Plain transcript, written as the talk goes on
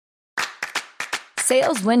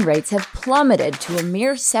sales win rates have plummeted to a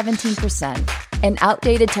mere 17%, and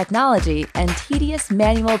outdated technology and tedious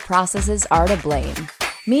manual processes are to blame.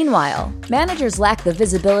 Meanwhile, managers lack the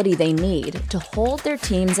visibility they need to hold their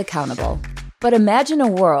teams accountable. But imagine a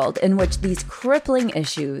world in which these crippling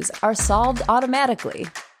issues are solved automatically.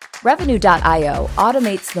 Revenue.io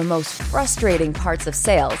automates the most frustrating parts of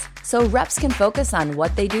sales so reps can focus on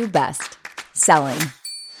what they do best: selling.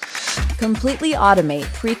 Completely automate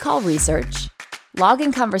pre-call research,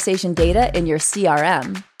 logging conversation data in your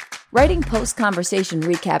CRM, writing post-conversation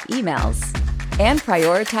recap emails, and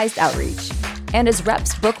prioritized outreach. And as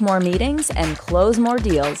reps book more meetings and close more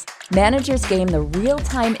deals, managers gain the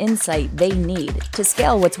real-time insight they need to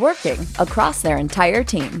scale what's working across their entire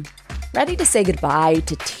team. Ready to say goodbye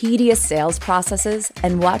to tedious sales processes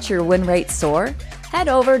and watch your win rate soar? Head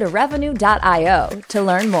over to Revenue.io to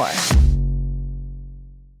learn more.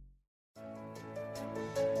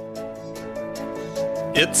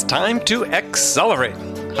 It's time to accelerate.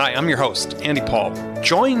 Hi, I'm your host, Andy Paul.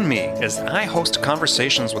 Join me as I host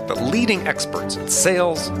conversations with the leading experts in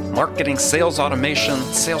sales, marketing, sales automation,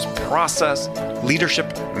 sales process,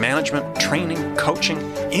 leadership, management, training, coaching,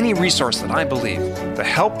 any resource that I believe to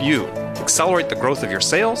help you accelerate the growth of your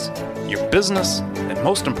sales, your business, and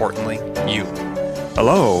most importantly, you.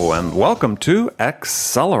 Hello, and welcome to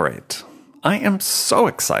Accelerate. I am so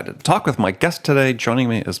excited to talk with my guest today. Joining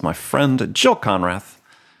me is my friend, Jill Konrath.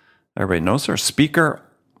 Everybody knows her, speaker,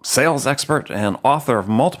 sales expert, and author of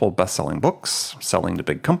multiple best-selling books, Selling to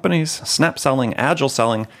Big Companies, Snap Selling, Agile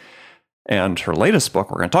Selling, and her latest book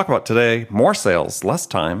we're going to talk about today, More Sales, Less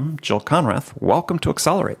Time. Jill Konrath, welcome to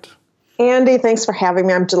Accelerate. Andy, thanks for having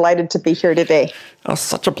me. I'm delighted to be here today. Oh,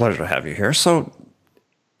 such a pleasure to have you here. So,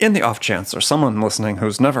 in the off chance there's someone listening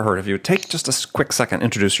who's never heard of you, take just a quick second,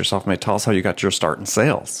 introduce yourself, maybe tell us how you got your start in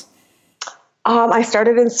sales. I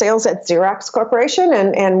started in sales at Xerox Corporation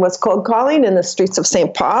and was cold calling in the streets of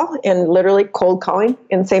St. Paul, and literally cold calling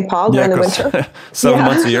in St. Paul during the winter. 7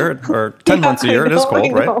 months a year or 10 months a year, it is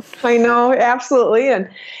cold, right? I know, absolutely. And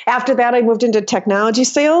after that, I moved into technology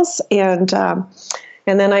sales, and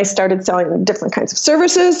then I started selling different kinds of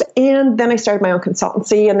services, and then I started my own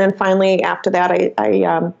consultancy, and then finally after that,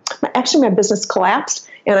 my business collapsed,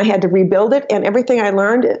 and I had to rebuild it, and everything I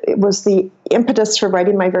learned, it was the impetus for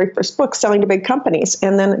writing my very first book, Selling to Big Companies.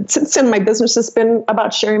 And then since then, my business has been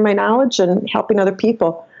about sharing my knowledge and helping other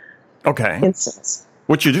people. Okay. In sales.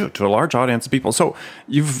 What you do to a large audience of people. So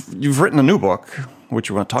you've written a new book,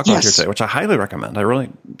 which we want to talk about here today, which I highly recommend.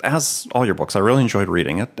 As all your books, I really enjoyed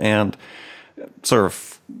reading it, and sort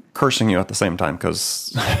of cursing you at the same time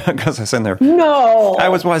because I sit in there. No. I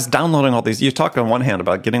was downloading all these. You talk on one hand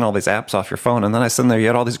about getting all these apps off your phone, and then I sit in there, you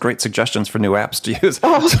had all these great suggestions for new apps to use.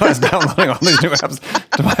 Oh. So I was downloading all these new apps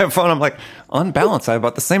to my phone. I'm like, on balance, I have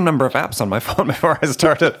about the same number of apps on my phone before I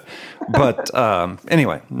started. But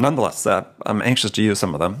anyway, nonetheless, I'm anxious to use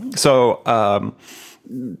some of them. So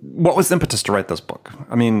what was the impetus to write this book?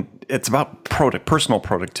 I mean, it's about personal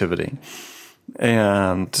productivity.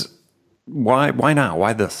 And why now?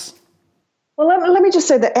 Why this? Well, let me just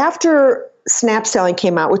say that after Snap Selling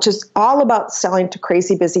came out, which is all about selling to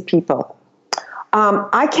crazy busy people,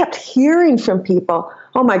 I kept hearing from people,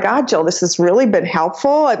 oh my God, Jill, this has really been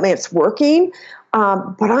helpful. I mean, it's working,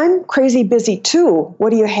 but I'm crazy busy too.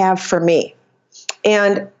 What do you have for me?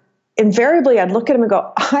 And invariably, I'd look at them and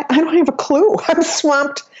go, I don't have a clue. I'm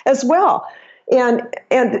swamped as well. And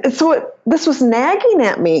so this was nagging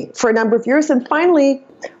at me for a number of years. And finally,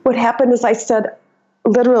 what happened is I said,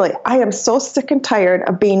 literally, I am so sick and tired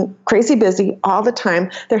of being crazy busy all the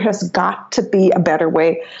time. There has got to be a better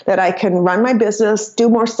way that I can run my business, do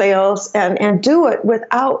more sales, and do it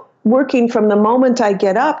without working from the moment I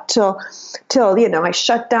get up till I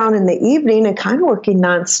shut down in the evening and kind of working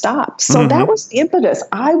nonstop. So that was the impetus.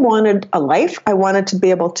 I wanted a life. I wanted to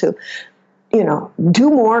be able to, do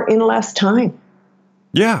more in less time.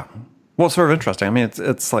 Yeah. Well, it's sort of interesting. I mean,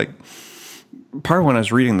 it's like part of when I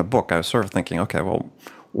was reading the book, I was sort of thinking, okay, well,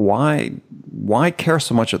 why care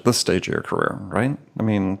so much at this stage of your career, right? I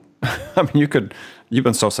mean, you've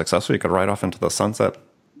been so successful, you could ride off into the sunset,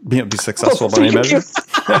 be successful by any measure.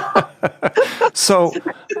 So,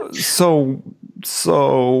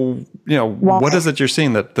 what is it you're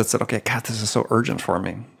seeing that said, okay, God, this is so urgent for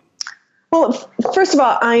me? Well, first of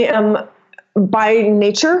all, by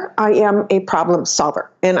nature, I am a problem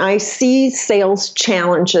solver, and I see sales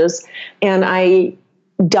challenges, and I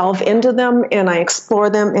delve into them, and I explore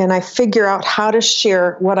them, and I figure out how to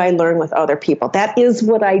share what I learn with other people. That is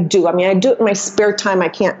what I do. I mean, I do it in my spare time. I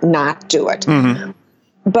can't not do it. Mm-hmm.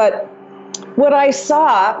 But what I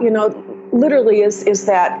saw, literally is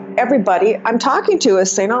that everybody I'm talking to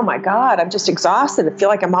is saying, oh my God, I'm just exhausted. I feel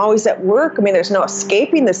like I'm always at work. I mean, there's no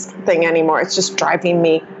escaping this thing anymore. It's just driving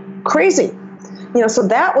me crazy. So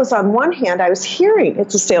that was on one hand, I was hearing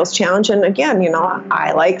it's a sales challenge. And again,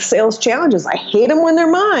 I like sales challenges. I hate them when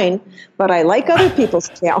they're mine, but I like other people's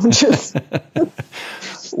challenges.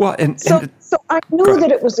 Well, so I knew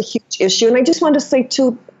that it was a huge issue. And I just wanted to say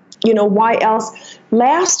too, why else?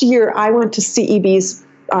 Last year, I went to CEB's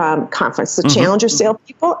conference, the Challenger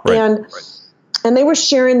salespeople, and they were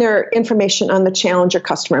sharing their information on the Challenger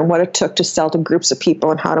customer and what it took to sell to groups of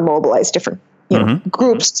people and how to mobilize different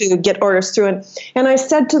groups to get orders through. And I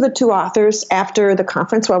said to the two authors after the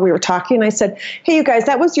conference while we were talking, I said, hey, you guys,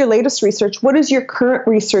 that was your latest research. What is your current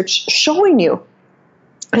research showing you?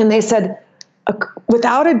 And they said,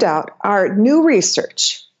 without a doubt, our new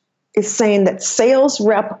research is saying that sales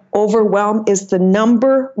rep overwhelm is the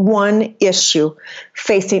number one issue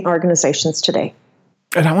facing organizations today.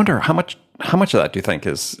 And I wonder how much of that do you think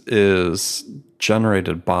is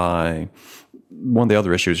generated by one of the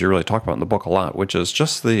other issues you really talk about in the book a lot, which is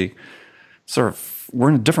just the sort of, we're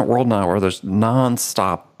in a different world now where there's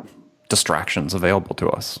nonstop distractions available to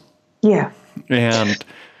us. Yeah. And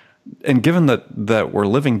given that we're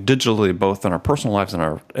living digitally both in our personal lives and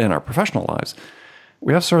our professional lives,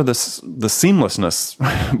 we have sort of the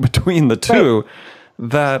seamlessness between the two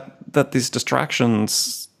that these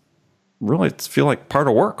distractions really feel like part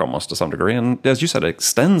of work almost to some degree. And as you said, it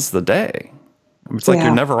extends the day. It's like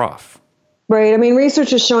you're never off. Right. I mean,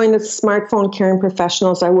 research is showing that smartphone carrying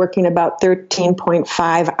professionals are working about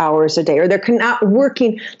 13.5 hours a day, or they're not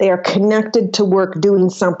working, they are connected to work doing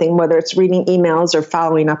something, whether it's reading emails or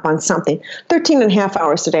following up on something. 13 and a half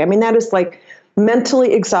hours a day. I mean, that is like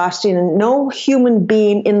mentally exhausting, and no human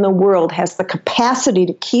being in the world has the capacity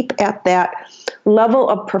to keep at that level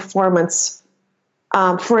of performance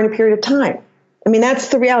for any period of time. I mean, that's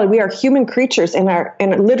the reality. We are human creatures, and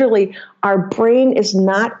literally our brain is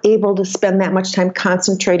not able to spend that much time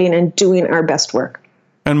concentrating and doing our best work.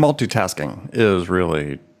 And multitasking is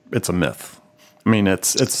really, it's a myth. I mean,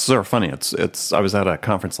 it's sort of funny. I was at a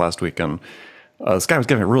conference last week, and this guy was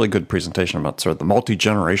giving a really good presentation about sort of the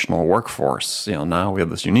multi-generational workforce. Now we have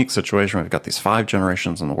this unique situation. We've got these 5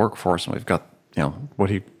 generations in the workforce, and we've got, what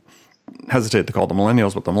he hesitated to call the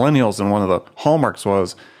millennials, but the millennials, and one of the hallmarks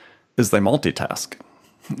is they multitask.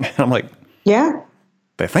 And I'm like, yeah,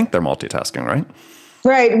 they think they're multitasking, right?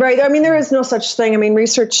 Right. I mean, there is no such thing. I mean,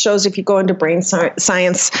 research shows if you go into brain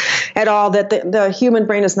science at all that the human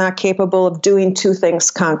brain is not capable of doing 2 things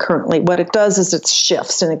concurrently. What it does is it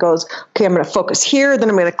shifts and it goes, okay, I'm going to focus here, then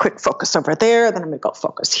I'm going to quick focus over there, then I'm going to go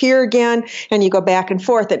focus here again, and you go back and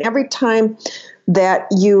forth. And every time that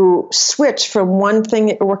you switch from one thing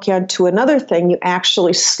that you're working on to another thing, you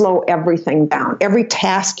actually slow everything down. Every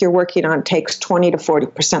task you're working on takes 20 to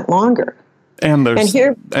 40% longer. And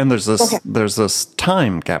there's this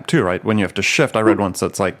time gap too, right? When you have to shift. I read once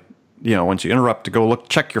that's like, once you interrupt to go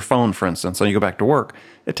check your phone, for instance, and you go back to work,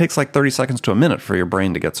 it takes like 30 seconds to a minute for your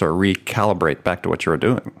brain to get sort of recalibrate back to what you were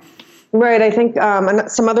doing. Right. I think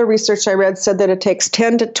some other research I read said that it takes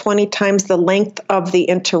 10 to 20 times the length of the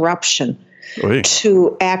interruption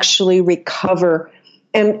to actually recover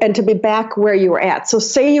and to be back where you were at. So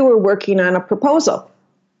say you were working on a proposal,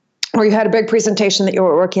 or you had a big presentation that you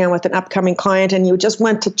were working on with an upcoming client, and you just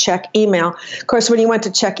went to check email. Of course, when you went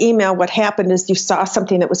to check email, what happened is you saw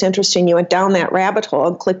something that was interesting. You went down that rabbit hole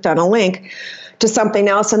and clicked on a link to something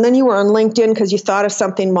else. And then you were on LinkedIn because you thought of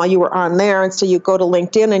something while you were on there. And so you go to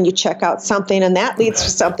LinkedIn and you check out something, and that leads to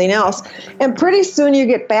something else. And pretty soon you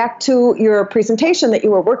get back to your presentation that you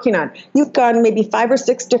were working on. You've gone maybe 5 or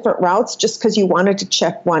 6 different routes just because you wanted to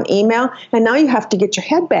check one email. And now you have to get your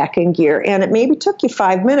head back in gear. And it maybe took you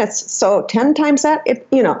 5 minutes. So 10 times that,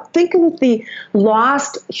 think of the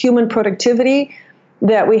lost human productivity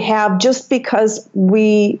that we have just because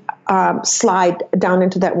we slide down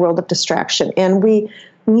into that world of distraction, and we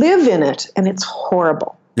live in it, and it's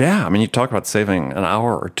horrible. Yeah, I mean, you talk about saving an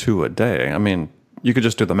hour or 2 a day. I mean, you could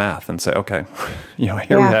just do the math and say, okay, here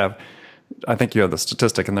we have, I think you have the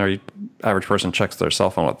statistic in there, average person checks their cell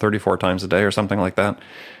phone, 34 times a day or something like that.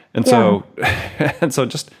 And so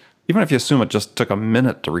just, even if you assume it just took a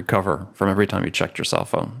minute to recover from every time you checked your cell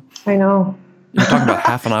phone. I know. You're talking about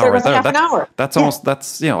half an hour right there. An hour. That's almost,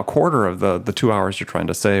 that's, a quarter of the 2 hours you're trying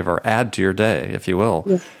to save or add to your day, if you will,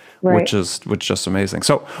 which is just amazing.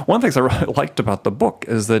 So one of the things I really liked about the book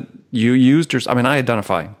is that you used I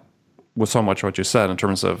identify with so much what you said in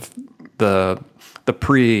terms of the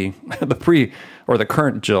pre or the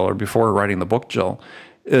current Jill or before writing the book Jill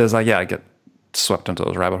is I get swept into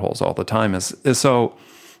those rabbit holes all the time is so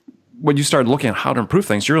when you started looking at how to improve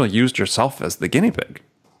things, you really used yourself as the guinea pig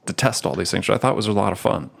to test all these things, which I thought was a lot of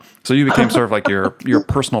fun. So you became sort of like your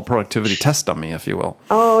personal productivity test dummy, if you will.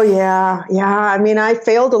 Oh, yeah. Yeah. I mean, I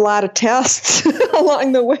failed a lot of tests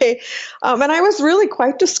along the way. And I was really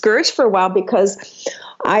quite discouraged for a while because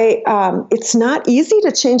it's not easy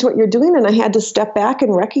to change what you're doing. And I had to step back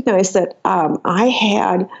and recognize that I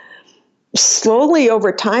had slowly over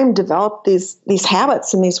time developed these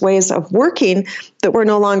habits and these ways of working that were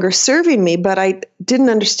no longer serving me, but I didn't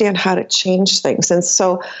understand how to change things. And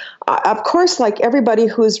so, of course, like everybody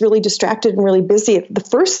who's really distracted and really busy, the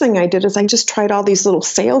first thing I did is I just tried all these little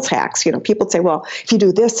sales hacks. People say, well, if you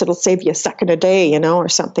do this, it'll save you a second a day, or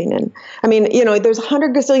something. And I mean, there's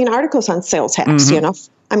 100 gazillion articles on sales hacks,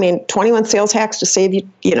 I mean, 21 sales hacks to save you,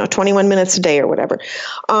 21 minutes a day or whatever.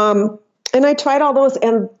 And I tried all those,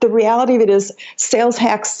 and the reality of it is sales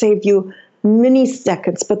hacks save you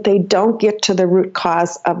milliseconds, but they don't get to the root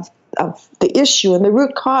cause of the issue. And the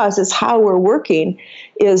root cause is how we're working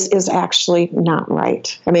is actually not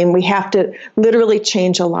right. I mean, we have to literally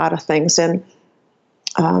change a lot of things. And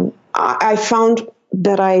I found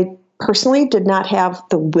that I personally did not have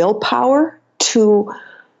the willpower to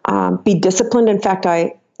be disciplined. In fact,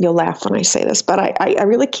 you'll laugh when I say this, but I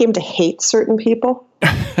really came to hate certain people.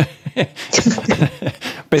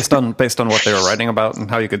 based on what they were writing about and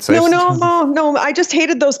how you could say no. I just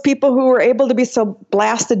hated those people who were able to be so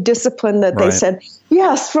blasted disciplined that they said,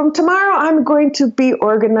 yes, from tomorrow I'm going to be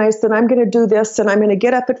organized and I'm going to do this and I'm going to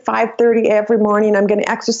get up at 5:30 every morning. I'm going to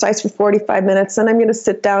exercise for 45 minutes and I'm going to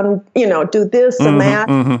sit down and, do this and that.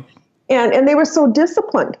 Mm-hmm. And they were so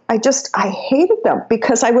disciplined. I hated them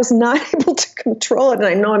because I was not able to control it. And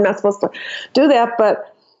I know I'm not supposed to do that, but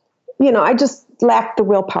I just lacked the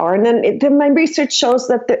willpower. And then my research shows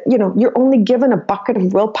that, you're only given a bucket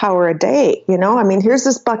of willpower a day. I mean, here's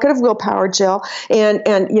this bucket of willpower, Jill. And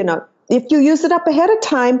if you use it up ahead of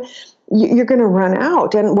time, you're going to run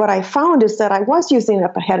out. And what I found is that I was using it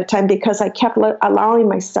up ahead of time because I kept allowing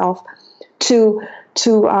myself to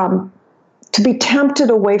be tempted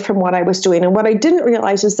away from what I was doing. And what I didn't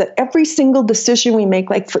realize is that every single decision we make,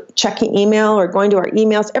 like for checking email or going to our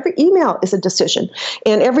emails, every email is a decision.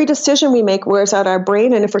 And every decision we make wears out our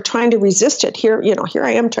brain. And if we're trying to resist it, here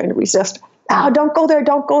I am trying to resist. Oh, don't go there,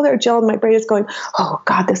 Jill. And my brain is going, oh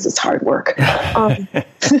God, this is hard work. And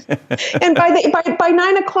by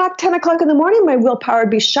 9 o'clock, 10 o'clock in the morning, my willpower would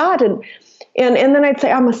be shot. And then I'd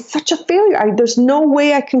say, I'm such a failure. There's no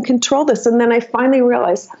way I can control this. And then I finally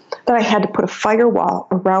realized that I had to put a firewall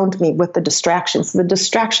around me with the distractions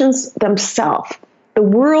themselves, the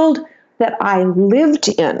world that I lived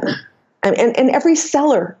in. And every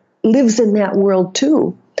seller lives in that world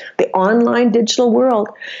too. The online digital world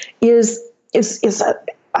is it's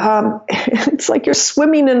like you're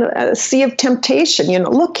swimming in a sea of temptation.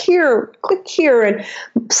 Look here, click here. And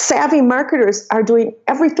savvy marketers are doing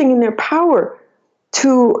everything in their power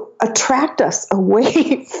to attract us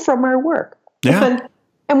away from our work. Yeah.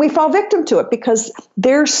 And we fall victim to it because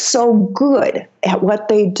they're so good at what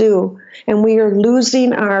they do. And we are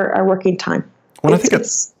losing our working time. Well, I think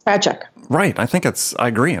it's tragic. Right. I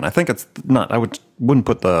agree. And I think it's not, wouldn't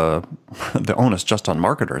put the onus just on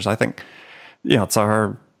marketers. I think, it's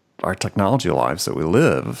our technology lives that we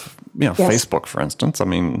live, yes. Facebook, for instance. I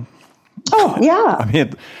mean, oh yeah. I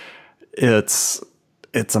mean, it's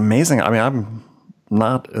amazing. I mean, I'm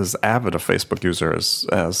not as avid a Facebook user as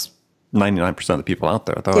 99% of the people out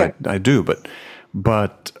there, though I do.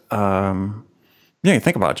 But you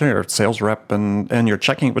think about it. You're a sales rep and you're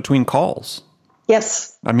checking between calls.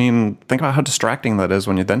 Yes. I mean, think about how distracting that is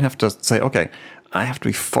when you then have to say, okay, I have to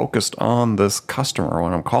be focused on this customer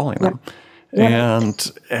when I'm calling them. Yep.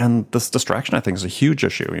 And this distraction, I think, is a huge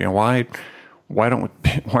issue. Why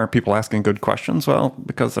aren't people asking good questions? Well,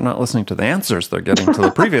 because they're not listening to the answers they're getting to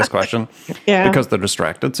the previous question because they're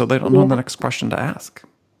distracted, so they don't know the next question to ask.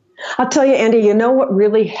 I'll tell you, Andy, what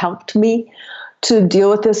really helped me to deal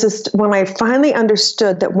with this is when I finally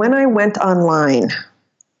understood that when I went online,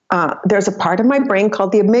 there's a part of my brain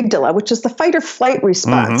called the amygdala, which is the fight or flight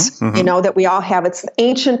response, that we all have. It's the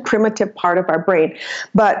ancient primitive part of our brain.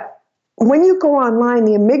 But when you go online,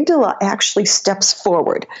 the amygdala actually steps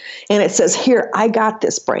forward and it says, here, I got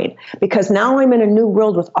this, brain, because now I'm in a new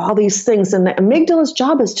world with all these things. And the amygdala's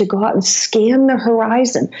job is to go out and scan the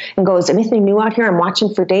horizon and go, is anything new out here? I'm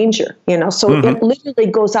watching for danger, So it literally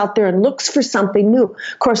goes out there and looks for something new.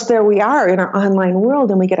 Of course, there we are in our online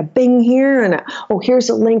world and we get a bing here and here's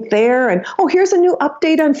a link there. And here's a new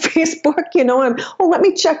update on Facebook, and let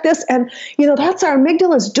me check this. And, that's our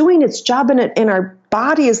amygdala's doing its job in it. And our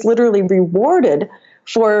body is literally rewarded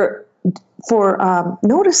for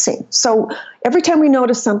noticing. So every time we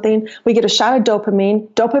notice something, we get a shot of dopamine.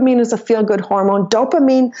 Dopamine is a feel-good hormone.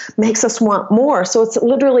 Dopamine makes us want more. So it's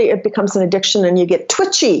literally, it becomes an addiction, and you get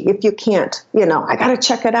twitchy if you can't, I got to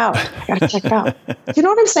check it out. Do you know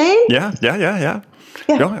what I'm saying? Yeah.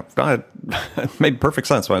 It made perfect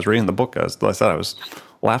sense when I was reading the book. As I said, I was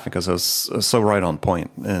laughing because it was so right on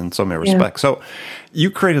point in so many respects. So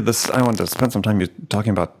you created this. I wanted to spend some time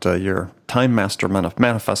talking about your Time Master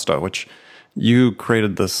Manifesto, which you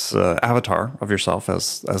created this avatar of yourself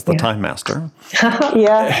as the Time Master.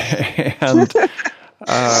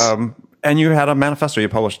 And you had a manifesto you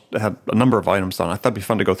published, had a number of items on. I thought it'd be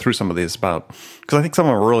fun to go through some of these because I think some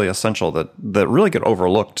of them are really essential that really get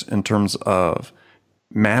overlooked in terms of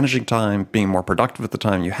managing time, being more productive at the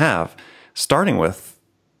time you have, starting with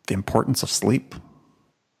the importance of sleep.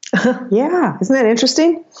 Yeah. Isn't that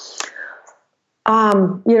interesting?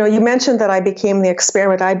 You mentioned that I became the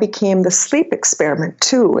experiment. I became the sleep experiment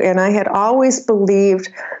too. And I had always believed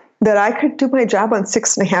that I could do my job on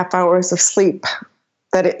 6.5 hours of sleep.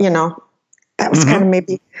 That that was kind of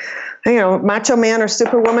maybe, macho man or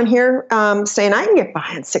superwoman here saying I can get by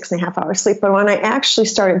on 6.5 hours sleep. But when I actually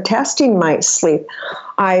started testing my sleep,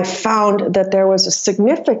 I found that there was a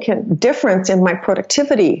significant difference in my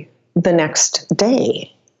productivity the next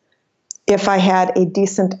day if I had a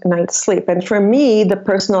decent night's sleep. And for me, the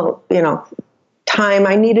personal, time,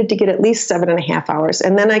 I needed to get at least 7.5 hours.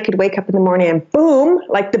 And then I could wake up in the morning and boom,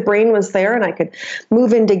 like the brain was there and I could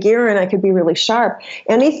move into gear and I could be really sharp.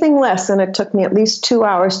 Anything less, and it took me at least 2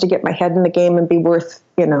 hours to get my head in the game and be worth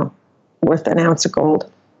an ounce of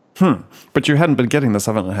gold. But you hadn't been getting the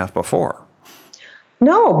 7.5 before.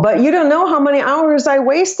 No, but you don't know how many hours I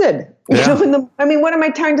wasted. Yeah. What am I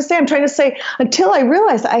trying to say? I'm trying to say until I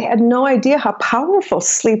realized I had no idea how powerful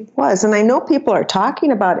sleep was. And I know people are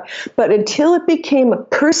talking about it, but until it became a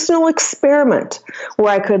personal experiment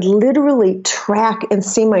where I could literally track and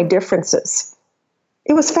see my differences,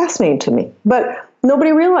 it was fascinating to me. But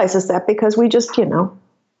nobody realizes that because we just, we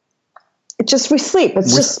sleep.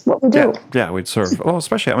 It's just what we do. Yeah, we'd serve. Well,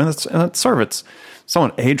 especially, it's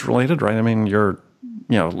somewhat age-related, right? You're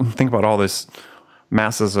think about all this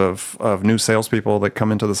masses of new salespeople that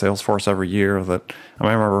come into the sales force every year. I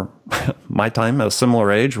remember my time at a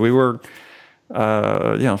similar age, we were,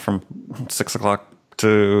 from 6 o'clock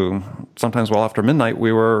to sometimes well after midnight,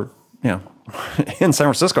 we were, in San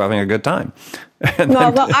Francisco having a good time.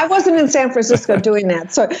 I wasn't in San Francisco doing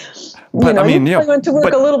that. So, went to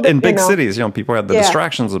work a little bit. In big cities, people had the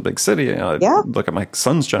distractions of big city. Look at my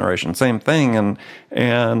son's generation, same thing.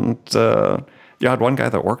 And I had one guy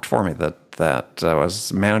that worked for me that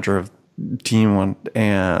was manager of team,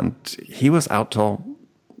 and he was out till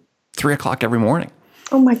 3 o'clock every morning.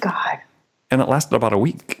 Oh my God. And it lasted about a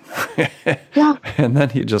week. Yeah. And then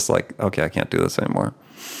he just okay, I can't do this anymore.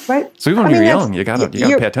 Right. So even when you're young, you gotta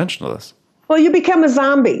pay attention to this. Well, you become a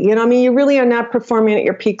zombie. You really are not performing at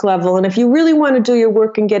your peak level. And if you really want to do your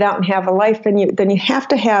work and get out and have a life, then you have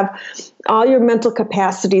to have all your mental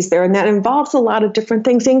capacities there. And that involves a lot of different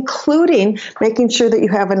things, including making sure that you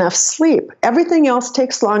have enough sleep. Everything else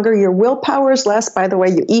takes longer. Your willpower is less. By the way,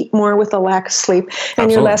 you eat more with a lack of sleep, and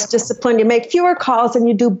Absolutely. You're less disciplined. You make fewer calls and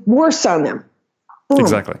you do worse on them. Boom.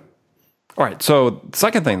 Exactly. All right. So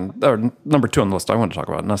second thing, or number 2 on the list I want to talk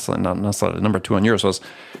about, not necessarily number 2 on yours, was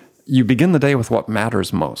you begin the day with what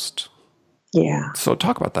matters most. Yeah. So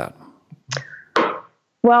talk about that.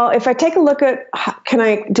 Well, if I take a look at, can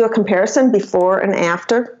I do a comparison before and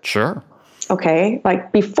after? Sure. Okay.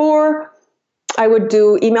 Like before, I would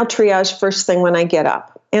do email triage first thing when I get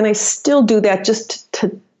up. And I still do that just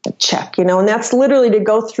to check, and that's literally to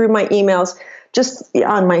go through my emails just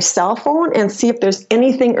on my cell phone and see if there's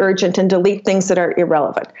anything urgent and delete things that are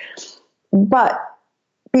irrelevant. But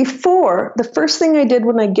before, the first thing I did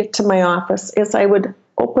when I get to my office is I would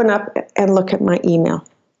open up and look at my email.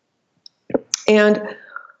 And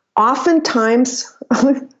oftentimes,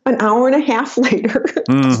 an hour and a half later,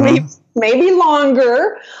 maybe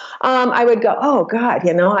longer, I would go, oh God,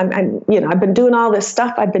 I've been doing all this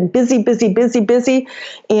stuff. I've been busy.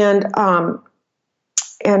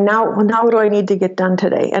 And now what do I need to get done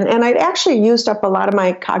today? And I'd actually used up a lot of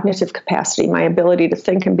my cognitive capacity, my ability to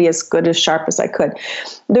think and be as good, as sharp as I could.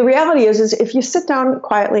 The reality is if you sit down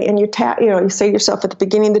quietly and you say to yourself at the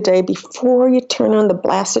beginning of the day, before you turn on the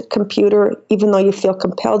blasted computer, even though you feel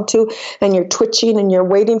compelled to, and you're twitching and you're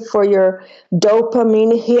waiting for your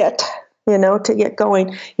dopamine hit, to get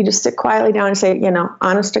going, you just sit quietly down and say,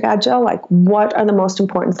 honest to God, Jill, what are the most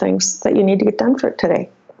important things that you need to get done for today?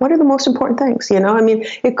 What are the most important things?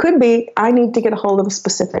 It could be I need to get a hold of a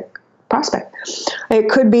specific prospect. It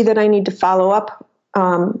could be that I need to follow up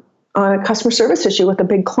on a customer service issue with a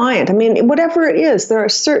big client. I mean, whatever it is, there are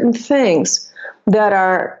certain things that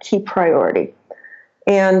are key priority.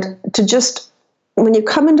 And to just, when you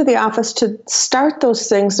come into the office, to start those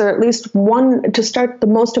things, or at least one, to start the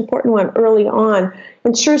most important one early on,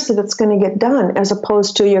 ensures that it's going to get done, as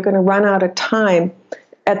opposed to you're going to run out of time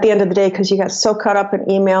at the end of the day because you got so caught up in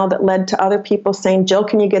email that led to other people saying, Jill,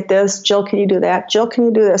 can you get this? Jill, can you do that? Jill, can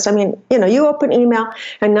you do this? I mean, you open email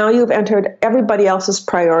and now you've entered everybody else's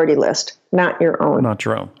priority list, not your own. Not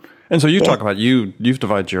your own. And so you talk about you've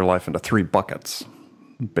divided your life into 3 buckets,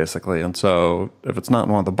 basically. And so if it's not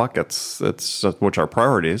in one of the buckets, it's which are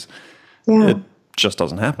priorities, it just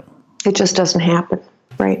doesn't happen. It just doesn't happen,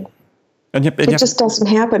 right? It just doesn't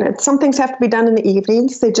happen. Some things have to be done in the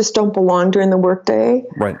evenings. They just don't belong during the workday.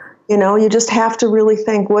 Right. You just have to really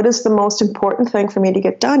think, what is the most important thing for me to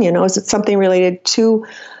get done? Is it something related to,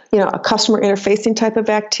 a customer interfacing type of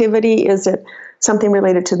activity? Is it something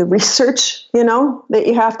related to the research, that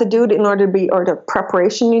you have to do in order to or the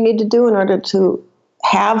preparation you need to do in order to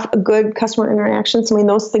have a good customer interactions? I mean,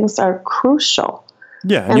 those things are crucial.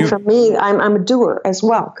 Yeah. And for me, I'm a doer as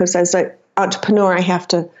well, because as an entrepreneur, I have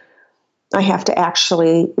to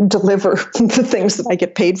actually deliver the things that I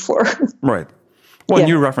get paid for. Right. Well, and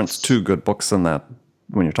you referenced 2 good books in that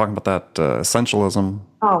when you're talking about that, Essentialism.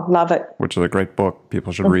 Oh, love it. Which is a great book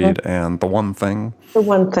people should read, and The One Thing. The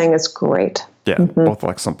One Thing is great. Yeah, both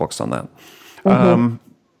excellent books on that.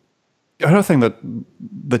 Another thing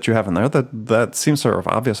that you have in there that seems sort of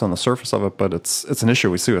obvious on the surface of it, but it's an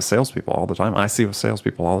issue we see with salespeople all the time. I see with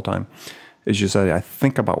salespeople all the time, is you say, I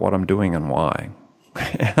think about what I'm doing and why.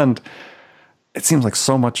 And it seems like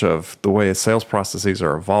so much of the way sales processes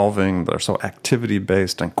are evolving, they're so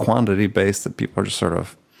activity-based and quantity-based that people are just sort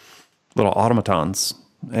of little automatons.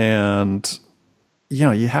 And,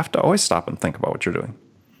 you have to always stop and think about what you're doing.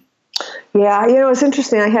 Yeah, it's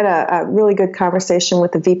interesting. I had a really good conversation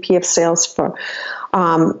with the VP of sales for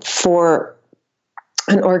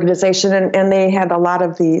an organization, and they had a lot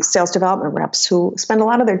of the sales development reps who spend a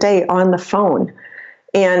lot of their day on the phone.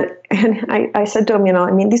 And I said to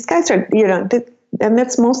him, these guys are, and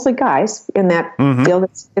it's mostly guys in that field.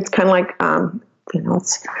 It's kind of like,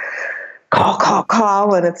 it's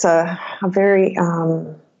call, and it's a very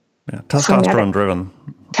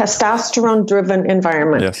testosterone-driven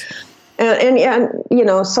environment. Yes.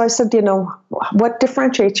 And so I said, what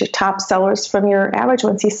differentiates your top sellers from your average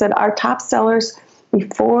ones? He said, our top sellers,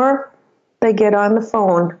 before they get on the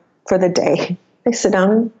phone for the day, they sit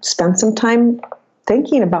down and spend some time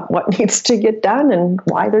thinking about what needs to get done and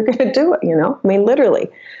why they're going to do it, literally.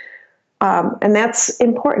 And that's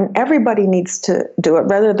important. Everybody needs to do it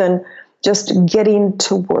rather than just getting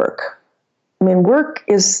to work.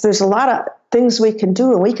 There's a lot of things we can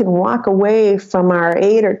do, and we can walk away from our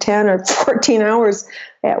 8 or 10 or 14 hours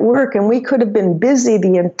at work, and we could have been busy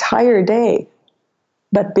the entire day,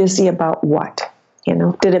 but busy about what?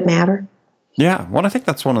 Did it matter? Yeah. Well, I think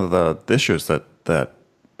that's one of the issues that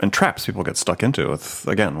and traps people get stuck into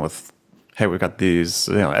with, hey, we've got these,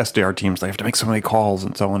 SDR teams, they have to make so many calls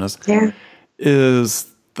and so on,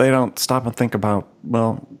 is they don't stop and think about,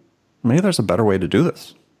 well, maybe there's a better way to do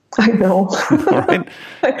this. I know. Right?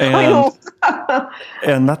 I know.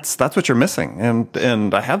 And that's what you're missing.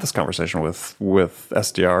 And I had this conversation with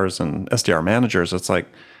SDRs and SDR managers. It's like,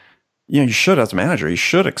 you should, as a manager, you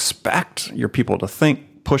should expect your people to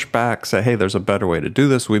think, push back, say, hey, there's a better way to do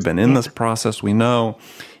this. We've been in this process. We know.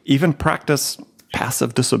 Even practice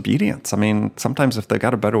passive disobedience. Sometimes if they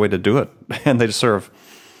got a better way to do it and they just sort of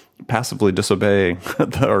passively disobey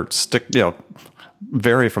or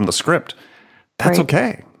vary from the script, that's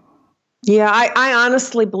okay. Yeah, I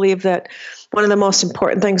honestly believe that one of the most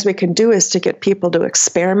important things we can do is to get people to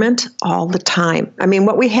experiment all the time.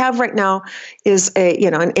 What we have right now is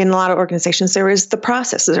in a lot of organizations, there is the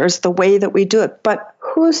process, there's the way that we do it, but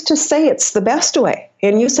who's to say it's the best way?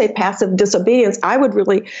 And you say passive disobedience. I would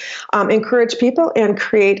really encourage people and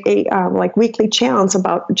create a weekly challenges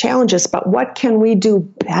about what can we do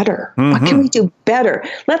better? What can we do better?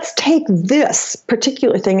 Let's take this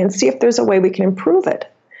particular thing and see if there's a way we can improve it.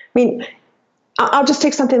 I'll just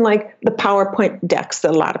take something like the PowerPoint decks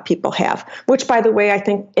that a lot of people have, which, by the way, I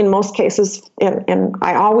think in most cases, and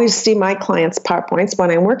I always see my clients' PowerPoints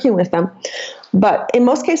when I'm working with them, but in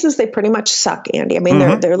most cases, they pretty much suck, Andy.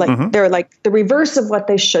 They're like the reverse of what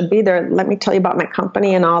they should be. Let me tell you about my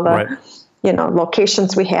company and all the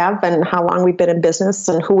locations we have and how long we've been in business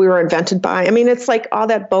and who we were invented by. It's like all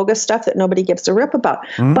that bogus stuff that nobody gives a rip about.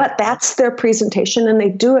 But that's their presentation, and they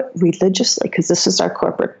do it religiously because this is our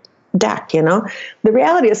corporate deck. The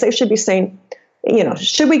reality is they should be saying,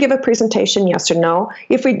 should we give a presentation? Yes or no?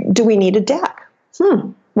 Do we need a deck?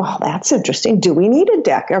 Well, Well, that's interesting. Do we need a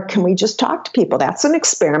deck, or can we just talk to people? That's an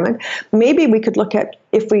experiment. Maybe we could look at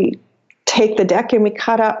if we take the deck and we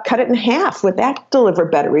cut it in half. Would that deliver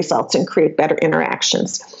better results and create better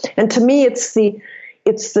interactions? And to me, it's the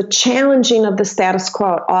challenging of the status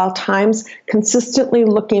quo at all times, consistently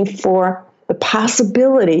looking for the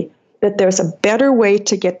possibility that there's a better way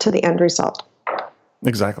to get to the end result.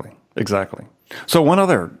 Exactly. So one of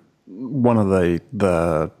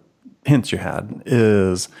the hints you had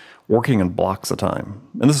is working in blocks of time.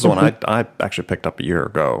 And this is one I actually picked up a year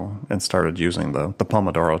ago and started using the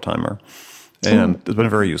Pomodoro timer. And it's been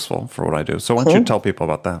very useful for what I do. So why don't you tell people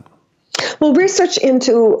about that? Well, research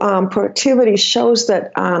into productivity shows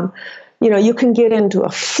that, you can get into a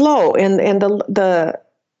flow and the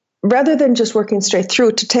rather than just working straight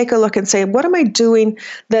through, to take a look and say, what am I doing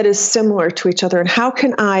that is similar to each other? And how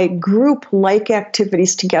can I group like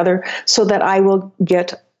activities together so that I will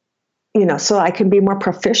get, so I can be more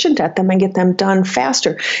proficient at them and get them done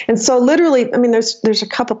faster? And so literally, there's a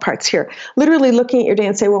couple parts here. Literally looking at your day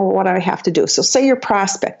and say, well, what do I have to do? So say you're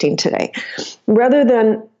prospecting today. Rather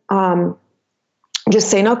than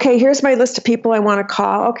just saying, okay, here's my list of people I want to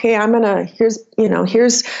call. Okay, here's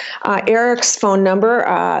Eric's phone number.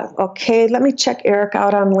 Okay, let me check Eric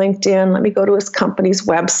out on LinkedIn. Let me go to his company's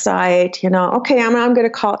website. Okay, I'm going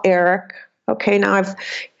to call Eric. Okay, now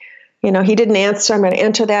he didn't answer. I'm going to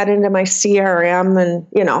enter that into my CRM,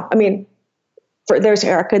 and there's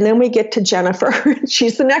Eric, and then we get to Jennifer.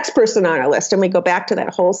 She's the next person on our list, and we go back to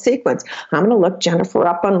that whole sequence. I'm going to look Jennifer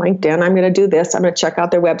up on LinkedIn. I'm going to do this. I'm going to check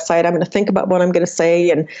out their website. I'm going to think about what I'm going to say,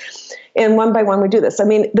 and one by one we do this.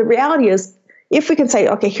 The reality is, if we can say,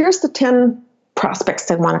 okay, here's the 10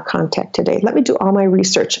 prospects I want to contact today. Let me do all my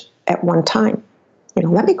research at one time.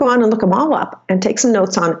 Let me go on and look them all up and take some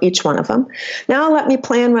notes on each one of them. Now let me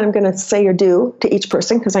plan what I'm going to say or do to each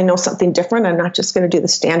person, because I know something different. I'm not just going to do the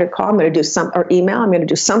standard call. I'm going to do or email. I'm going to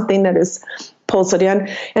do something that pulls it in.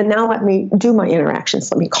 And now let me do my interactions.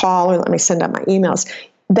 Let me call or let me send out my emails.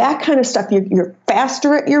 That kind of stuff. You're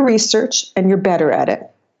faster at your research and you're better at it.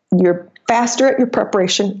 You're faster at your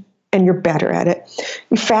preparation and you're better at it.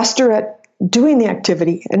 You're faster at doing the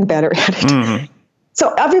activity and better at it. Mm-hmm.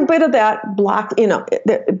 So every bit of that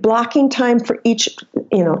blocking time for each,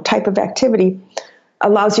 type of activity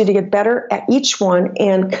allows you to get better at each one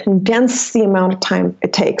and condense the amount of time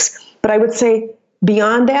it takes. But I would say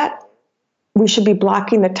beyond that, we should be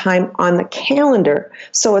blocking the time on the calendar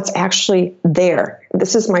so it's actually there.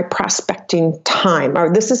 This is my prospecting time,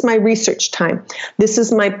 or this is my research time. This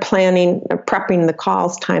is my planning, prepping the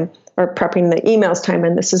calls time, or prepping the emails time,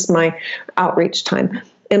 and this is my outreach time.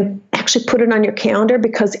 And actually put it on your calendar,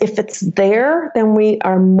 because if it's there, then we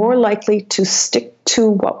are more likely to stick to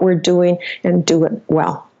what we're doing and do it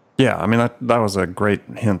well. Yeah, that was a great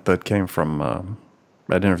hint that came from,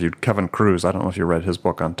 I'd interviewed Kevin Kruse. I don't know if you read his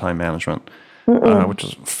book on time management, which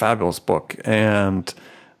is a fabulous book. And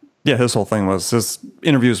yeah, his whole thing was his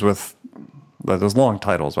interviews with, there's long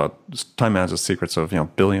titles about time management secrets of,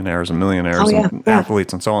 billionaires and millionaires and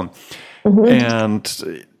athletes and so on. Mm-hmm.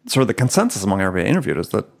 And sort of the consensus among everybody interviewed is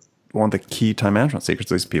that one of the key time management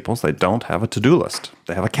secrets of these people is they don't have a to-do list.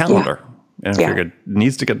 They have a calendar. Yeah. And if it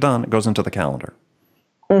needs to get done, it goes into the calendar.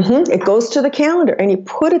 Mm-hmm. It goes to the calendar, and you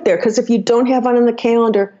put it there, because if you don't have it on the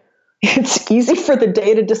calendar, it's easy for the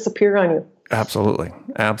day to disappear on you. Absolutely.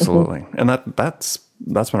 Mm-hmm. And that's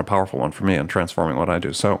been a powerful one for me in transforming what I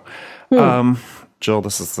do. So, Jill,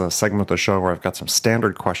 this is the segment of the show where I've got some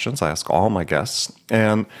standard questions I ask all my guests.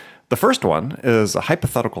 And the first one is a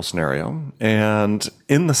hypothetical scenario, and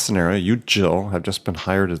in this scenario, you, Jill, have just been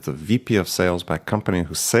hired as the VP of sales by a company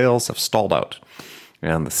whose sales have stalled out.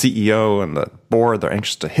 And the CEO and the board, they're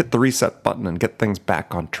anxious to hit the reset button and get things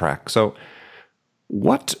back on track. So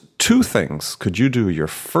what 2 things could you do your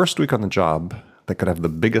first week on the job that could have the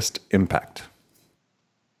biggest impact?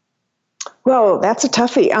 Well, that's a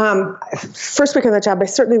toughie. First week on the job, I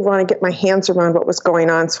certainly want to get my hands around what was going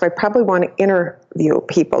on. So I probably want to interview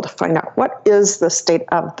people to find out what is the state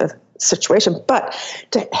of the situation. But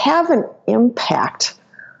to have an impact,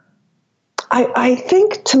 I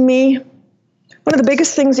think, to me, one of the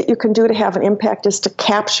biggest things that you can do to have an impact is to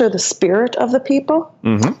capture the spirit of the people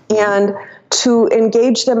and to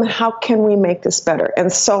engage them in how can we make this better.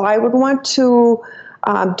 And so I would want to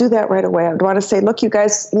do that right away. I would want to say, look, you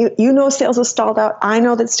guys, you know sales has stalled out. I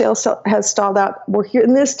know that sales has stalled out. We're here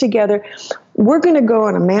in this together. We're going to go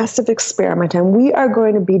on a massive experiment, and we are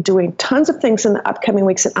going to be doing tons of things in the upcoming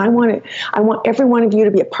weeks. And I want every one of you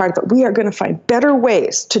to be a part of it. We are going to find better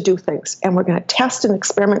ways to do things, and we're going to test and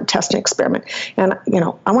experiment. And,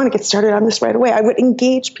 I want to get started on this right away. I would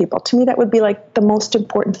engage people. To me, that would be like the most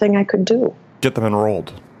important thing I could do. Get them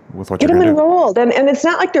enrolled. with what Get you're them going to do. enrolled. And it's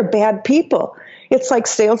not like they're bad people. It's like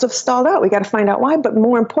sales have stalled out. We got to find out why. But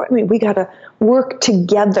more importantly, we got to work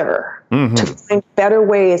together to find better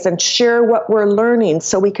ways and share what we're learning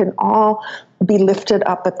so we can all be lifted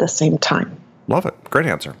up at the same time. Love it. Great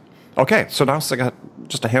answer. Okay, so now I got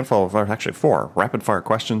just a handful of, actually 4 rapid fire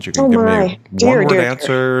questions. You can give me one-word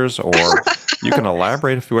answers, or you can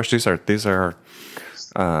elaborate if you wish. These are these are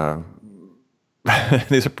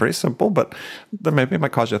pretty simple, but they maybe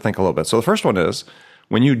might cause you to think a little bit. So the first one is,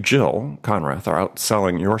 when you, Jill Konrath, are out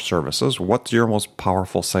selling your services, what's your most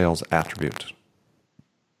powerful sales attribute?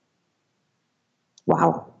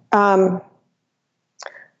 Wow.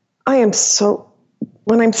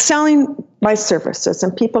 When I'm selling my services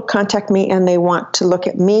and people contact me and they want to look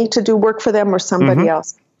at me to do work for them or somebody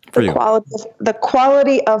else, the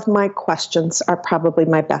quality of my questions are probably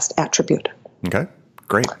my best attribute. Okay,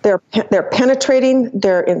 great. They're penetrating,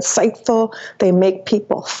 they're insightful, they make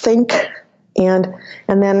people think, and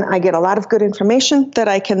then I get a lot of good information that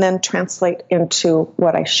I can then translate into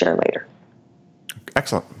what I share later.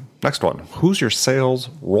 Excellent. Next one. Who's your sales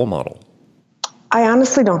role model? I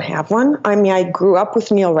honestly don't have one. I mean, I grew up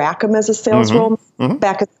with Neil Rackham as a sales role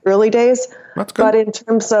back in the early days. That's good. But in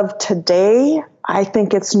terms of today, I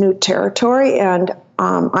think it's new territory, and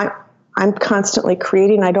I'm constantly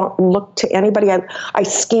creating. I don't look to anybody. I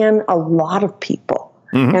scan a lot of people,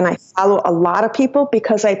 and I follow a lot of people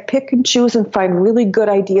because I pick and choose and find really good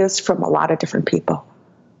ideas from a lot of different people.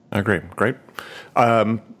 I agree. Great.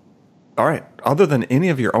 All right. Other than any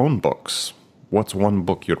of your own books, what's one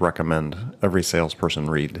book you'd recommend every salesperson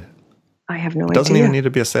read? I have no idea. It doesn't even need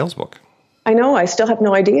to be a sales book. I know. I still have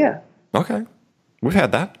no idea. Okay. We've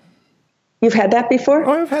had that. You've had that before?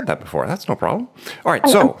 Oh, I've had that before. That's no problem. All right.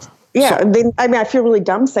 I feel really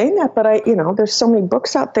dumb saying that, but there's so many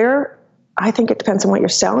books out there. I think it depends on what you're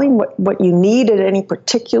selling, what you need at any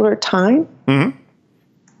particular time.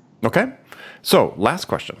 Okay. So, last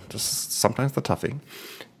question. This is sometimes the toughie.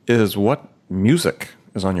 Is what music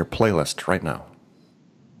is on your playlist right now?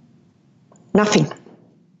 Nothing.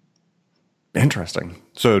 Interesting.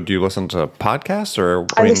 So do you listen to podcasts or?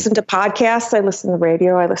 I listen to podcasts. I listen to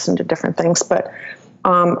radio. I listen to different things, but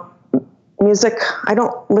music, I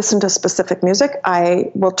don't listen to specific music.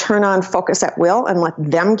 I will turn on Focus at Will and let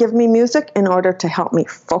them give me music in order to help me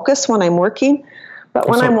focus when I'm working. But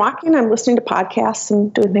when I'm walking, I'm listening to podcasts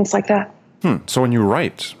and doing things like that. So when you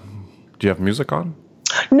write, do you have music on?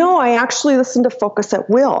 No, I actually listen to Focus at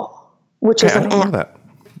Will, which is an app. I know that.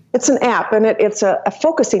 It's an app, and it's a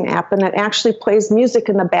focusing app, and it actually plays music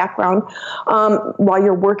in the background while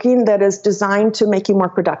you're working that is designed to make you more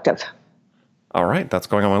productive. All right, that's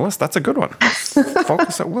going on my list. That's a good one.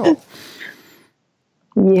 Focus at Will.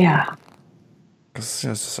 Yeah. We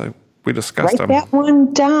discussed Write that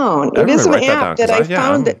one down. It is an app that I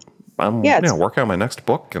found. I'm working on my next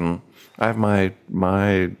book, and I have my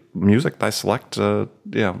music that I select.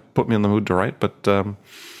 Put me in the mood to write. But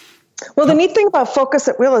well, the neat thing about Focus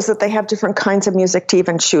at Will is that they have different kinds of music to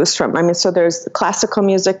even choose from. I mean, so there's classical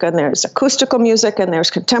music, and there's acoustical music, and there's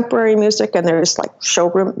contemporary music, and there's like show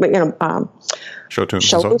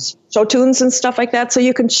tunes and stuff like that. So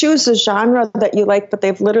you can choose the genre that you like, but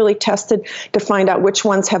they've literally tested to find out which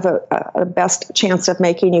ones have a best chance of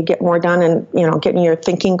making you get more done and getting your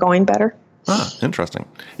thinking going better. Ah, interesting.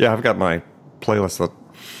 Yeah, I've got my playlist that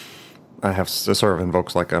I have sort of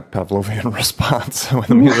invokes like a Pavlovian response when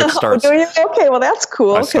the music starts. Okay, well, that's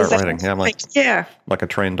cool. I start writing. Yeah, I'm like a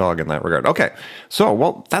trained dog in that regard. Okay,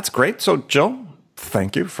 so, that's great. So, Jill,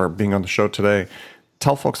 thank you for being on the show today.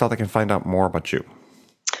 Tell folks how they can find out more about you.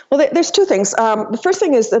 Well, there's two things. The first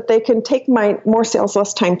thing is that they can take my More Sales,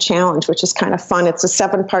 Less Time challenge, which is kind of fun. It's a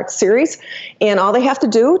 7-part series. And all they have to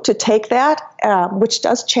do to take that, which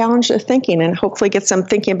does challenge their thinking and hopefully gets them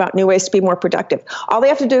thinking about new ways to be more productive. All they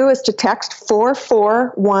have to do is to text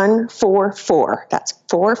 44144. That's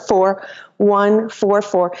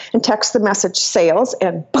 44144 and text the message sales,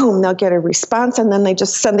 and boom, they'll get a response, and then they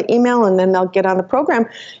just send the email, and then they'll get on the program,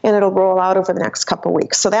 and it'll roll out over the next couple of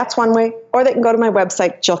weeks. So that's one way, or they can go to my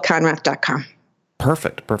website, jillkonrath.com.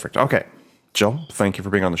 Perfect. Okay. Jill, thank you for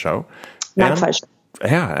being on the show. My pleasure.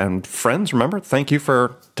 Yeah, and friends, remember, thank you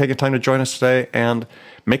for taking time to join us today, and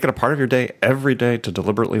make it a part of your day every day to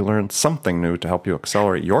deliberately learn something new to help you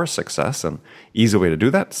accelerate your success. And easy way to do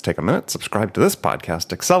that is take a minute, subscribe to this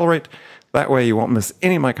podcast, Accelerate. That way you won't miss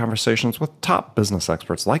any of my conversations with top business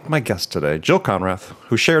experts like my guest today, Jill Konrath,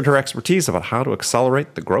 who shared her expertise about how to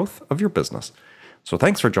accelerate the growth of your business. So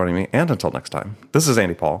thanks for joining me, and until next time, this is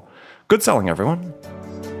Andy Paul. Good selling, everyone.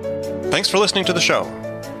 Thanks for listening to the show.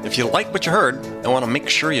 If you like what you heard and want to make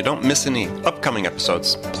sure you don't miss any upcoming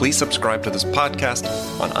episodes, please subscribe to this podcast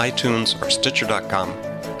on iTunes or Stitcher.com.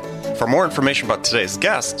 For more information about today's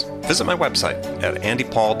guest, visit my website at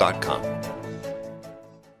andypaul.com.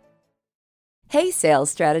 Hey, sales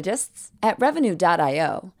strategists! At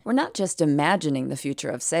Revenue.io, we're not just imagining the future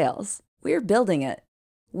of sales, we're building it.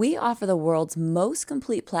 We offer the world's most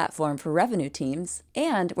complete platform for revenue teams,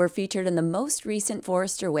 and we're featured in the most recent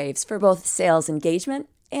Forrester Waves for both sales engagement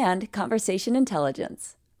and conversation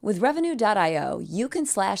intelligence. With Revenue.io, you can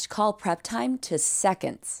slash call prep time to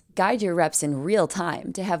seconds, guide your reps in real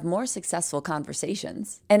time to have more successful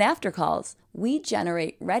conversations. And after calls, we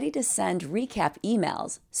generate ready-to-send recap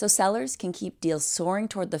emails so sellers can keep deals soaring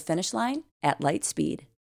toward the finish line at light speed.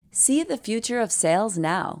 See the future of sales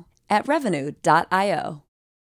now at Revenue.io.